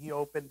jeweler, and he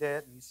opened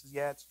it, and he says,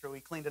 yeah, it's true. He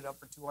cleaned it up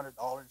for $200.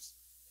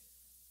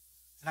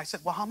 And I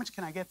said, well, how much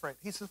can I get for it?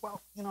 He says,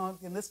 well,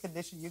 in this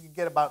condition, you could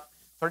get about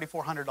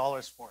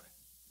 $3,400 for it.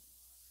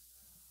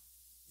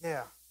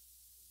 Yeah.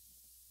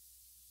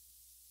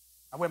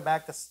 I went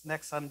back this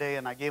next Sunday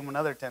and I gave him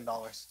another $10.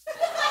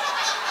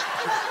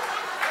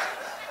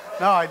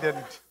 No, I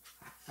didn't.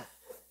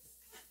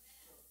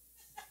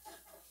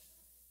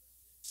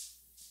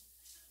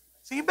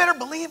 So you better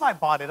believe I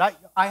bought it.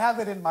 I have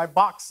it in my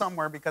box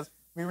somewhere because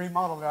we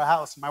remodeled our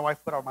house and my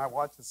wife put all my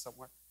watches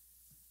somewhere.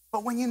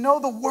 But when you know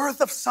the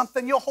worth of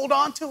something, you'll hold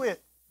on to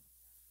it.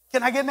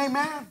 Can I get an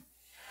amen?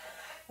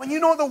 When you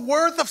know the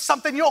worth of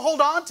something, you'll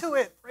hold on to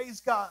it. Praise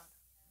God.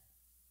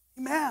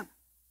 Amen.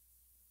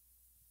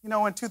 You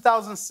know, in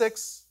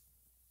 2006,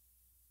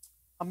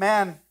 a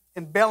man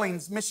in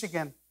Billings,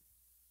 Michigan,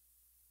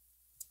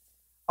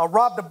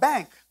 robbed a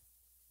bank,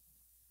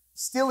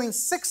 stealing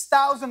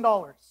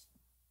 $6,000.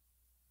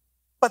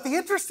 But the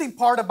interesting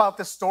part about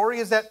this story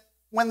is that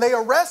when they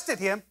arrested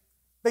him,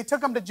 they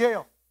took him to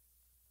jail.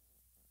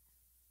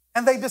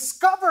 And they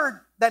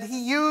discovered that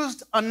he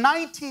used a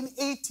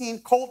 1918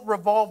 Colt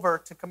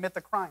revolver to commit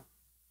the crime.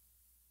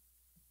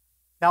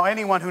 Now,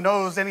 anyone who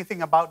knows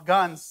anything about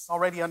guns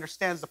already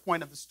understands the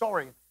point of the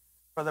story.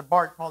 Brother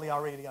Bart probably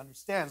already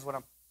understands what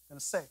I'm going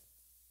to say.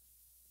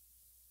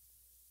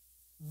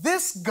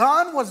 This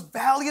gun was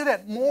valued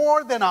at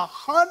more than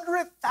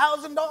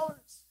 $100,000.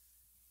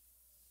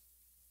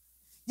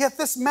 Yet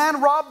this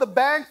man robbed the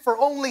bank for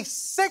only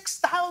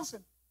 $6,000.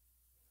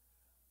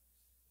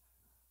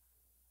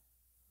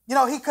 You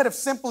know, he could have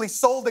simply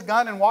sold the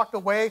gun and walked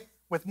away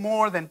with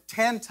more than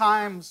 10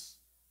 times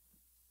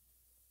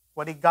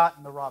what he got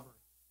in the robbery.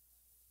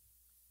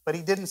 But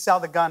he didn't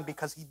sell the gun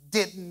because he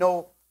didn't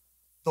know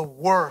the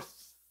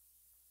worth.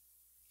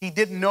 He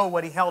didn't know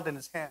what he held in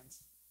his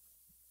hands.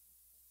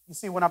 You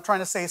see, what I'm trying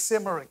to say is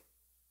similarly.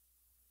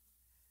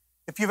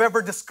 If you've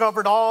ever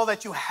discovered all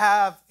that you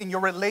have in your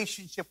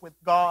relationship with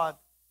God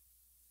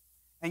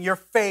and your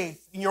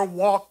faith and your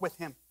walk with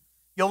Him,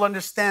 you'll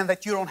understand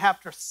that you don't have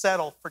to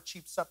settle for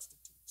cheap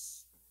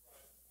substitutes.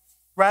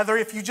 Rather,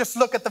 if you just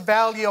look at the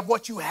value of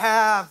what you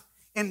have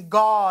in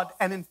God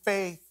and in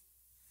faith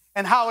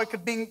and how it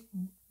could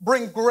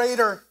bring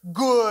greater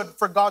good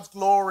for God's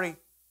glory,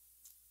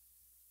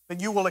 then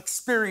you will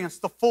experience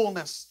the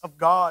fullness of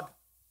God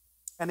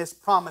and His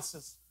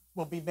promises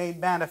will be made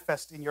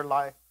manifest in your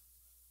life.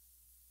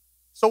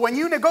 So when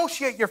you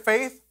negotiate your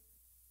faith,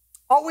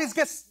 you'll always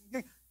get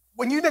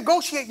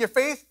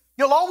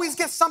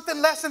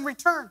something less in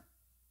return.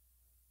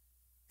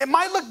 It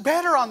might look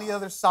better on the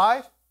other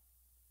side,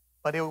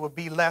 but it will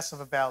be less of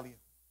a value.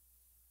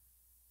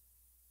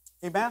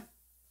 Amen?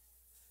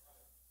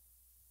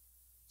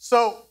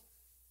 So,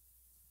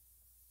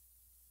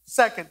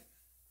 second,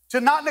 to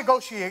not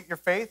negotiate your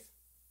faith,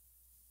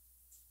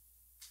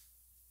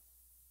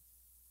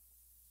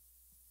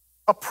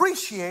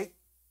 appreciate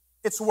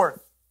its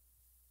worth.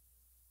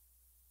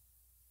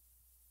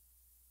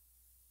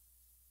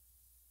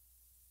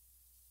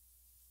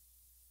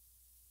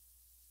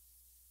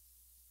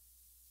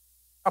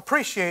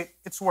 Appreciate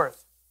its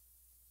worth.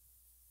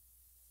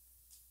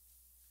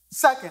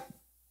 Second,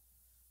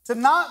 to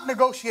not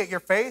negotiate your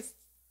faith,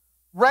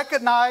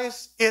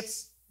 recognize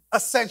its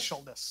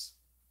essentialness.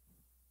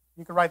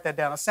 You can write that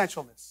down,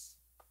 essentialness.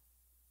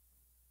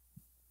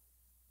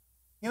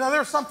 You know,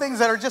 there are some things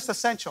that are just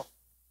essential.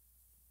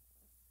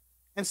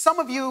 And some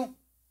of you,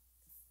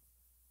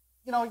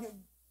 you know,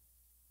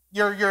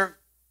 your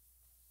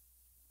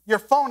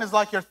phone is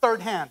like your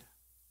third hand.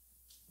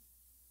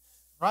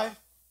 Right?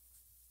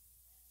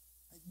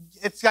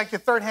 It's like your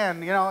third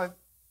hand, you know.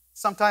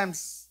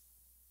 Sometimes,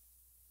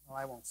 well,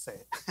 I won't say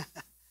it.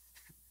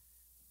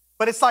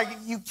 But it's like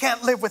you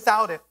can't live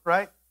without it,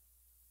 right?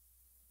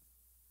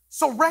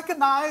 So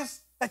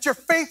recognize that your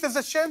faith is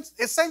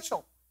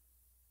essential.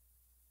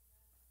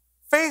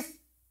 Faith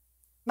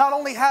not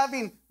only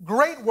having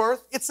great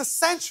worth, it's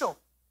essential.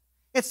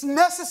 It's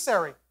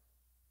necessary.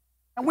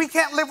 And we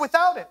can't live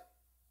without it.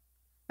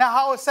 Now,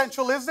 how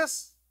essential is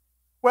this?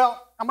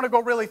 Well, I'm going to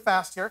go really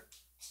fast here.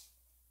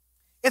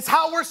 It's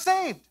how we're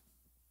saved.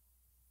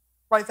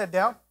 Write that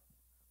down.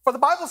 For the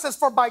Bible says,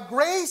 for by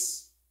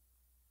grace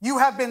you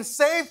have been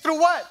saved through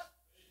what?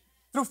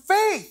 Through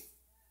faith.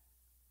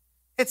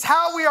 It's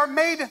how we are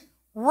made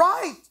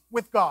right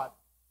with God.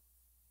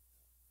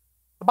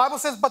 The Bible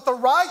says, but the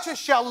righteous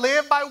shall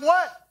live by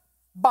what?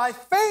 By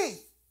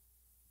faith.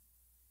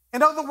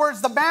 In other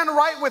words, the man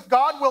right with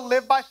God will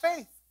live by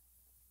faith.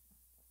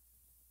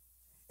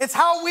 It's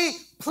how we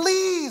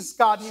please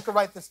God. You can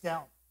write this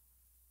down.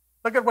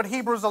 Look at what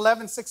Hebrews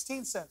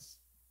 11:16 says.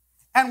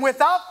 And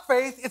without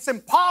faith, it's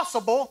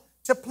impossible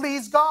to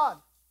please God.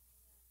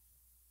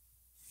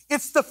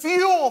 It's the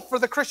fuel for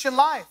the Christian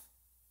life.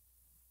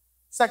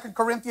 2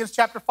 Corinthians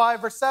chapter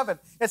 5, verse 7.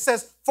 It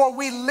says, for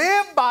we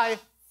live by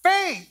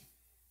faith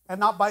and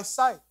not by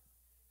sight.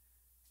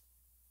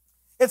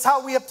 It's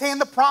how we obtain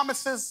the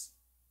promises,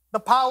 the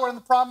power and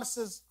the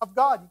promises of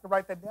God. You can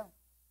write that down.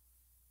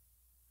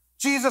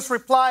 Jesus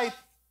replied,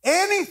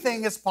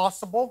 anything is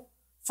possible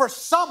for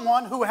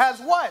someone who has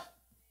what?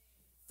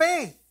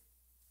 Faith.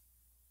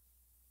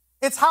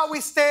 It's how we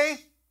stay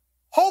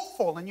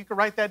hopeful, and you can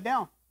write that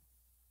down.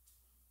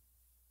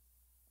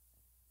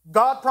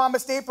 God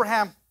promised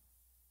Abraham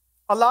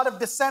a lot of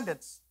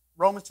descendants.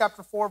 Romans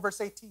chapter 4,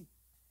 verse 18.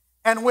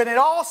 And when it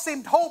all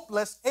seemed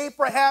hopeless,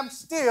 Abraham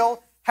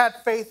still had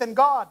faith in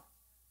God.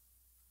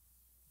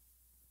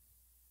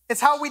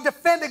 It's how we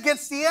defend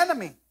against the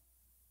enemy.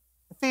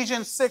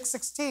 Ephesians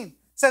 6:16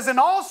 says, in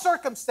all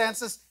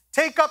circumstances,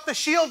 take up the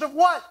shield of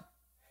what?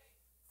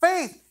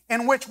 Faith,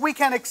 in which we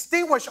can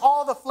extinguish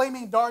all the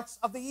flaming darts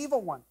of the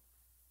evil one.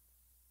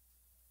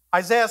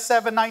 Isaiah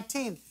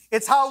 7:19.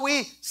 It's how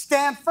we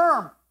stand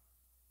firm.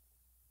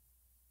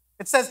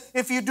 It says,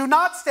 if you do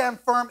not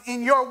stand firm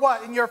in your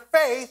what? In your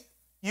faith,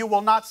 you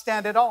will not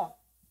stand at all.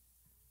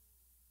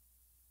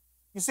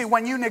 You see,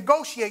 when you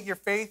negotiate your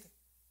faith,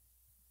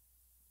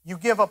 you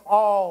give up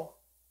all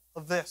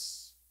of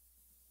this.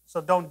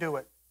 So don't do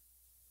it.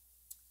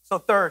 So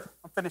third,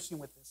 I'm finishing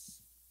with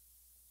this.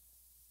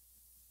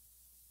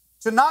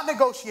 To not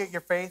negotiate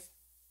your faith,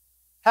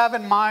 have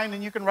in mind,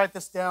 and you can write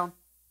this down,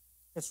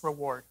 it's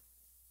reward.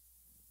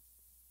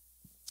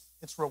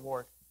 It's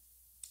reward.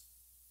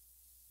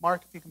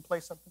 Mark, if you can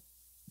play something.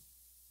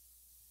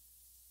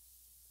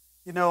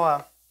 You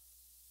know,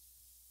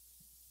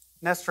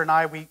 Nestor and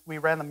I, we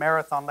ran the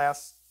marathon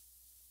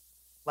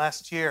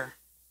last year.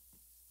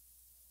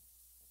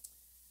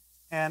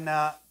 And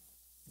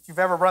if you've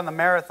ever run the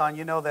marathon,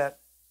 you know that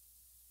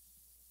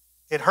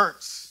it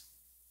hurts.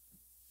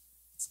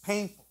 It's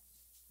painful.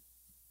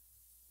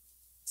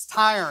 It's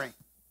tiring.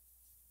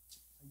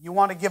 You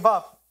want to give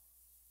up.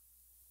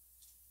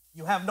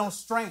 You have no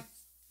strength.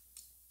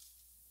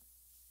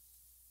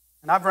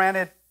 And I've ran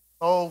it,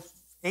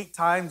 8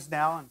 times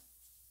now. And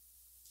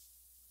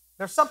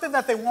there's something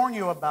that they warn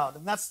you about,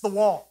 and that's the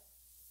wall.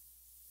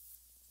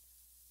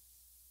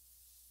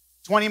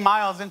 20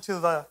 miles into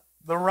the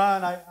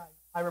run,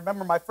 I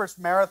remember my first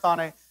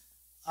marathon,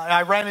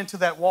 I ran into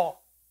that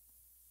wall.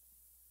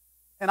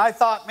 And I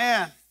thought,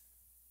 man,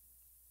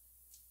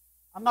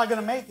 I'm not going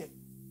to make it.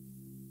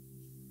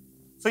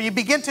 So you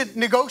begin to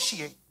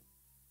negotiate.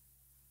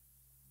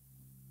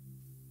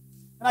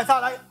 And I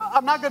thought,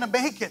 I'm not going to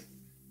make it.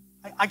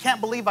 I can't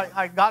believe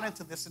I got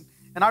into this.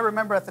 And I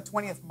remember at the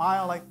 20th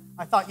mile,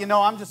 I thought,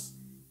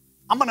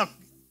 I'm going to,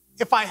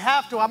 if I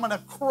have to, I'm going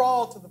to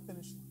crawl to the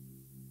finish line.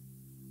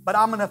 But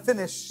I'm going to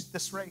finish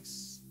this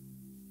race.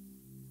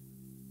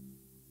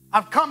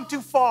 I've come too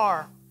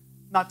far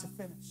not to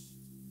finish.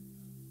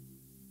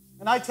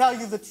 And I tell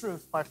you the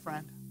truth, my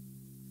friend.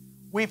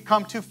 We've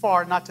come too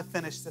far not to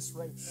finish this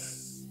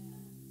race.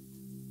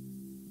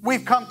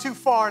 We've come too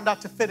far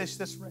not to finish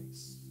this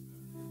race.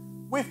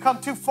 We've come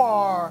too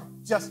far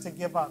just to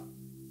give up.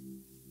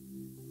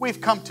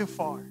 We've come too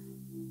far.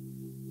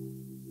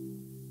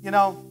 You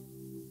know,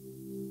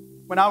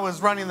 when I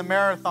was running the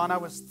marathon, I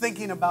was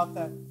thinking about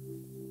that.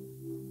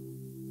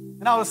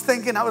 And I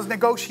was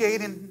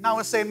negotiating, and I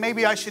was saying,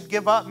 maybe I should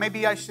give up,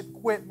 maybe I should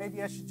quit,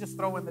 maybe I should just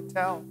throw in the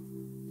towel.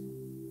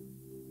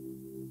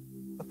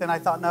 But then I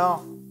thought,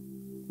 no,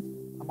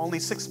 I'm only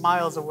 6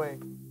 miles away.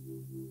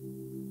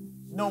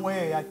 No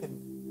way I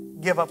can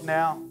give up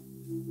now.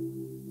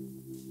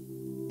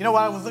 You know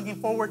what I was looking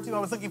forward to? I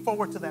was looking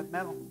forward to that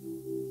medal,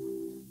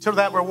 to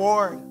that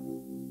reward.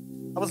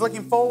 I was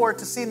looking forward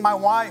to seeing my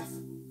wife.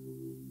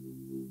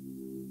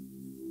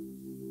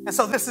 And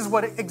so this is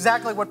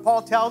exactly what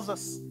Paul tells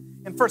us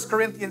in 1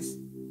 Corinthians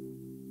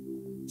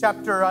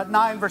chapter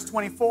 9, verse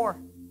 24.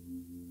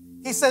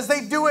 He says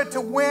they do it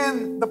to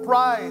win the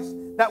prize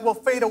that will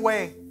fade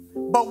away,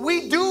 but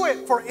we do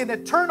it for an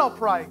eternal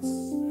prize.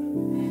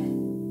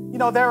 You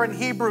know, there in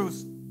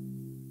Hebrews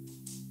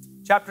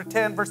chapter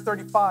 10, verse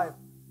 35,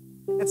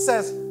 it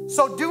says,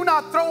 so do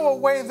not throw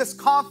away this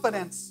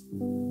confidence.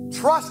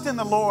 Trust in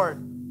the Lord.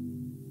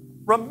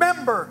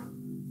 Remember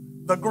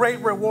the great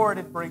reward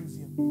it brings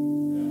you.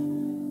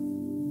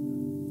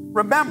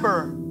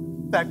 Remember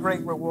that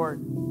great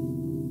reward.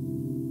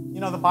 You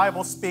know, the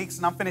Bible speaks,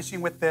 and I'm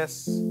finishing with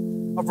this,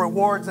 of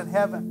rewards in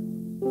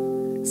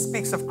heaven. It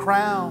speaks of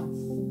crowns.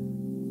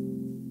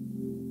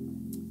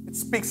 It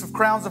speaks of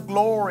crowns of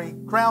glory,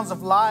 crowns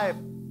of life,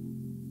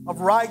 of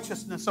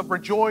righteousness, of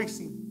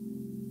rejoicing,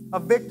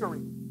 of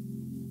victory.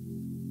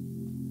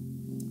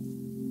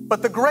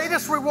 But the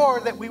greatest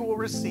reward that we will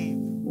receive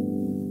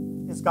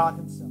is God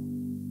Himself.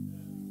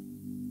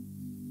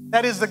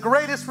 That is the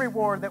greatest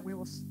reward that we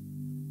will see.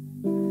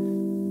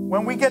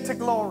 When we get to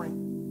glory,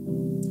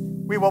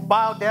 we will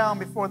bow down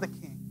before the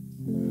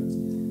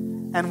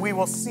King and we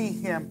will see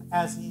Him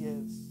as He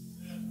is.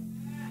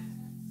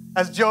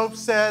 As Job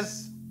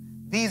says,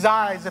 these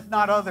eyes, if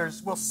not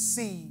others, will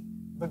see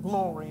the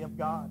glory of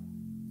God.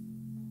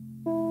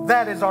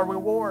 That is our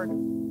reward.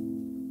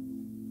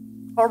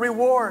 Our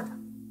reward.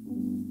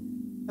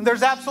 And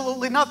there's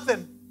absolutely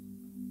nothing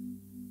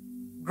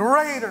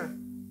greater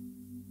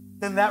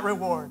than that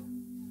reward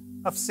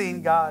of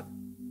seeing God.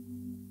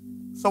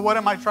 So what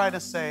am I trying to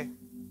say?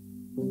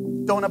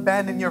 Don't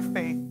abandon your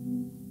faith.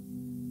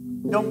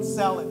 Don't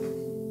sell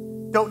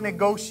it. Don't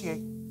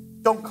negotiate.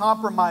 Don't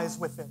compromise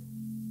with it.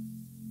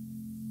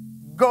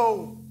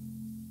 Go,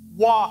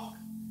 walk,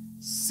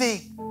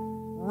 seek,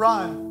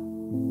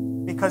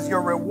 run, because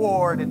your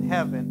reward in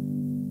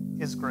heaven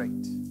is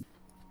great.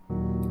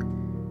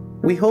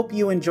 We hope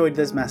you enjoyed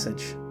this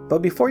message.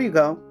 But before you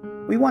go,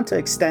 we want to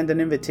extend an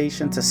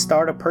invitation to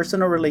start a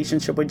personal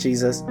relationship with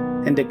Jesus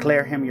and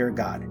declare Him your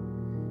God.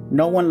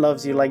 No one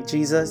loves you like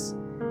Jesus,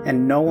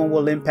 and no one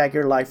will impact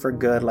your life for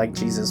good like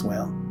Jesus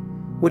will.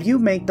 Would you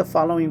make the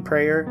following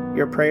prayer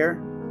your prayer?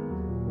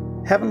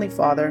 Heavenly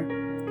Father,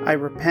 I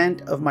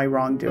repent of my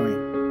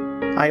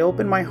wrongdoing. I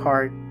open my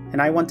heart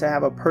and I want to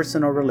have a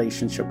personal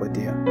relationship with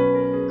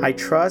you. I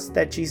trust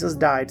that Jesus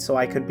died so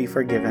I could be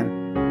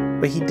forgiven,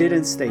 but He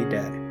didn't stay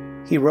dead.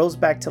 He rose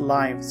back to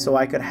life so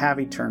I could have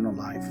eternal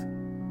life.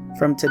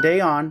 From today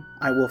on,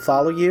 I will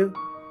follow you,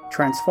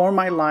 transform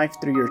my life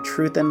through your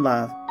truth and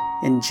love.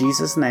 In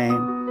Jesus'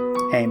 name,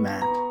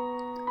 amen.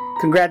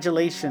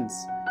 Congratulations.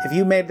 If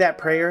you made that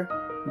prayer,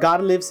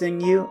 God lives in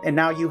you and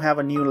now you have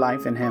a new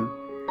life in Him.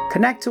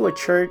 Connect to a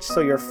church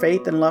so your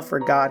faith and love for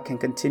God can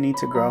continue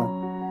to grow.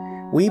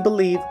 We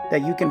believe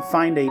that you can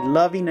find a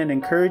loving and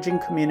encouraging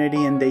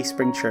community in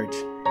Dayspring Church.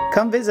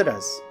 Come visit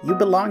us. You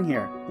belong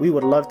here. We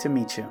would love to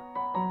meet you.